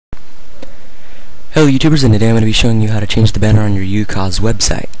Hello YouTubers, and today I'm going to be showing you how to change the banner on your uCoz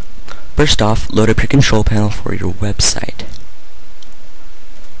website. First off, load up your control panel for your website.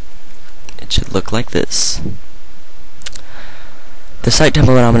 It should look like this. The site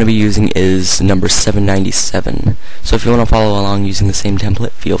template I'm going to be using is number 797, so if you want to follow along using the same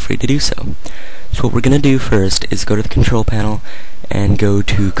template, feel free to do so. So what we're going to do first is go to the control panel and go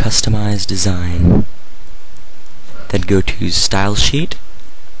to Customize Design. Then go to Style Sheet.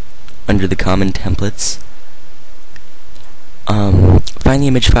 Under the common templates, find the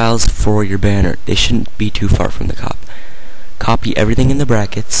image files for your banner. They shouldn't be too far from the cop. Copy everything in the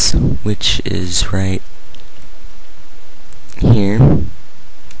brackets, which is right here.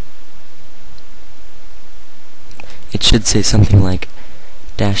 It should say something like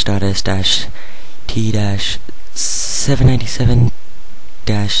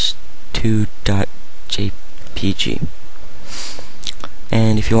 -.s-t-797-2.jpg.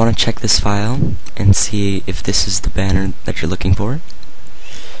 And if you want to check this file and see if this is the banner that you're looking for,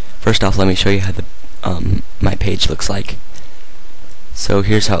 first off, let me show you how the my page looks like. So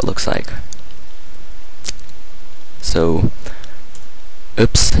here's how it looks like. So,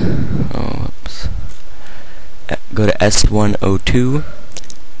 oops, go to S102.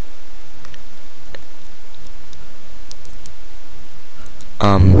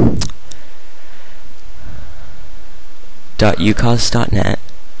 .uCoz.net,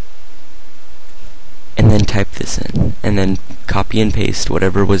 and then type this in, and then copy and paste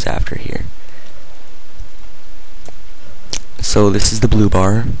whatever was after here. So this is the blue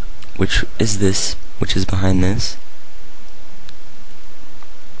bar, which is behind this.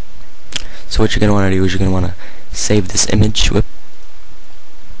 So what you're going to want to do is you're going to want to save this image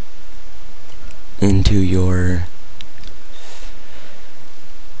into your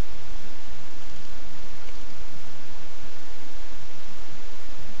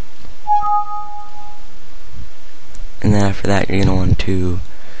and then after that, you're going to want to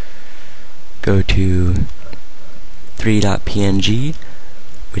go to 3.png,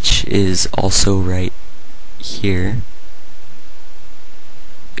 which is also right here.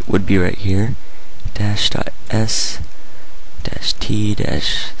 It would be right here.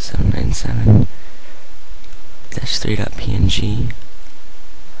 -.s-t-797-3.png.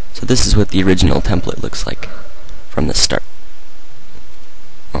 So this is what the original template looks like from the start.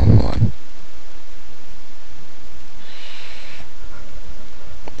 Hold on.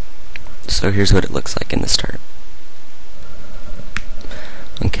 So here's what it looks like in the start.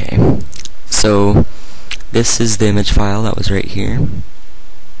 Okay, so this is the image file that was right here.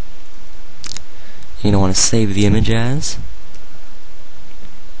 You're going to want to save the image as,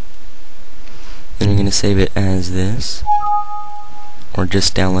 and you're going to save it as this, or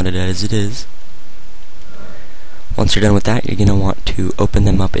just download it as it is. Once you're done with that, you're going to want to open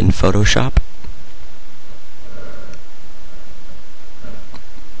them up in Photoshop.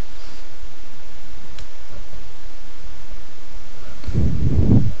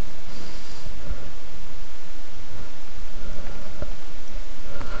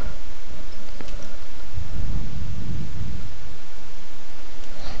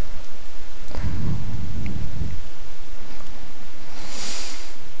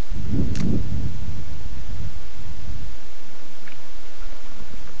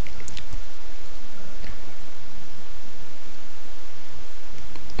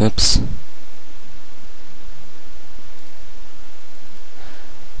 Oops.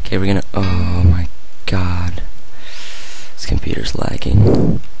 Okay, we're gonna, oh my god, this computer's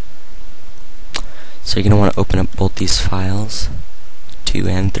lagging. So you're gonna want to open up both these files, 2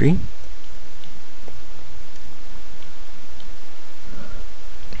 and 3.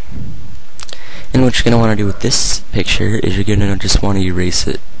 And what you're gonna want to do with this picture is you're gonna just want to erase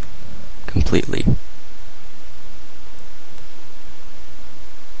it completely.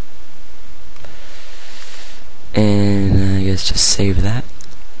 And I guess just save that.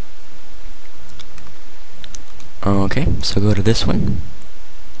 Okay, so go to this one,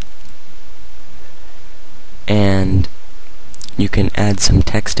 and you can add some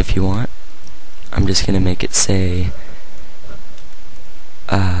text if you want. I'm just gonna make it say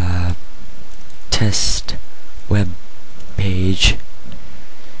test web page.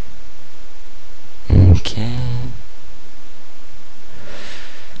 Okay,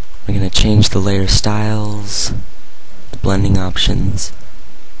 we're gonna change the layer styles, the blending options.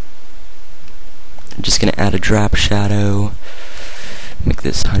 I'm just gonna add a drop shadow, make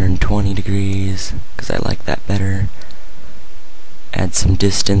this 120 degrees because I like that better. Add some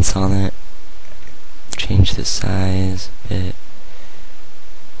distance on it, change the size a bit.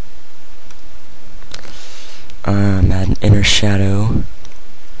 Add an inner shadow,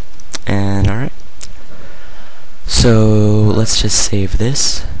 and alright, So let's just save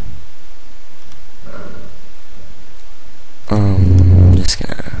this. I'm just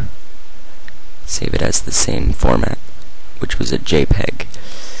gonna save it as the same format, which was a JPEG.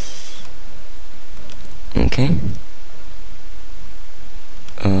 Okay.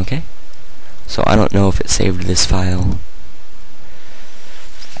 Okay. So I don't know if it saved this file.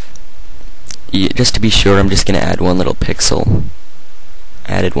 Just to be sure, I'm just gonna add one little pixel.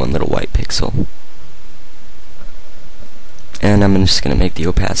 Added one little white pixel. And I'm just gonna make the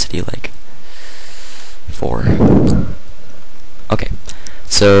opacity like 4. Okay.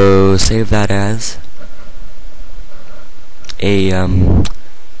 So save that as a what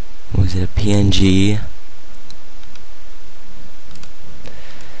was it, a PNG?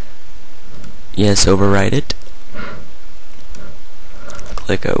 Yes, overwrite it.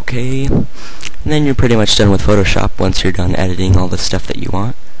 Click OK. And then you're pretty much done with Photoshop once you're done editing all the stuff that you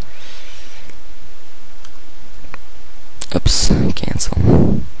want. Oops,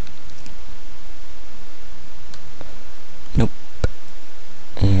 cancel. Nope.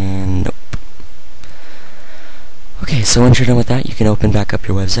 And nope. Okay, so once you're done with that, you can open back up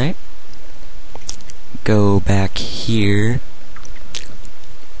your website. Go back here.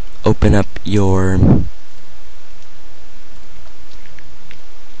 Open up your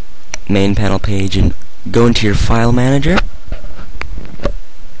main panel page and go into your file manager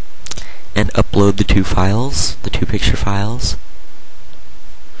and upload the 2 files, the 2 picture files.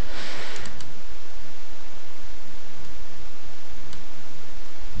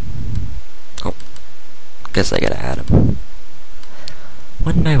 Oh, guess I gotta add them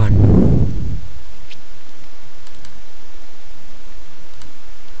one by one.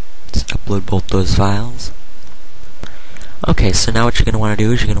 Let's upload both those files. Okay, so now what you're going to want to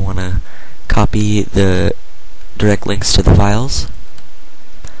do is you're going to want to copy the direct links to the files.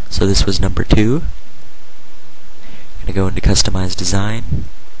 So this was number 2. You're going to go into Customize Design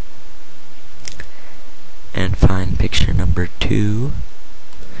and find picture number 2.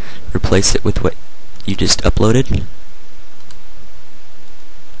 Replace it with what you just uploaded.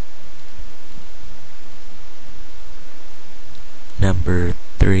 Number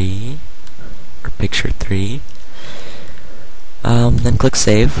 3, or picture 3. Then click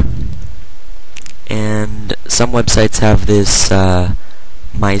Save. And some websites have this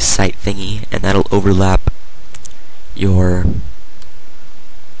My Site thingy, and that'll overlap your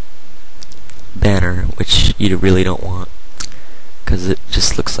banner, which you really don't want, because it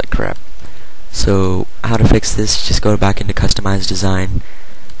just looks like crap. So how to fix this, just go back into Customize Design,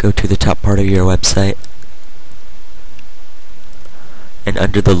 go to the top part of your website, and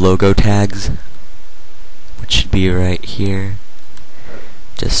under the logo tags, which should be right here,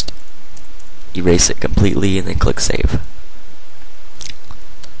 just erase it completely and then click Save.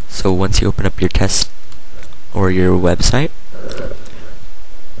 So once you open up your test or your website,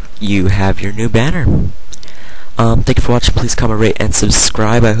 you have your new banner. Thank you for watching. Please comment, rate, and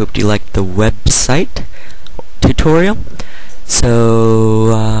subscribe. I hope you liked the website tutorial.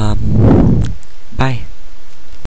 So, bye.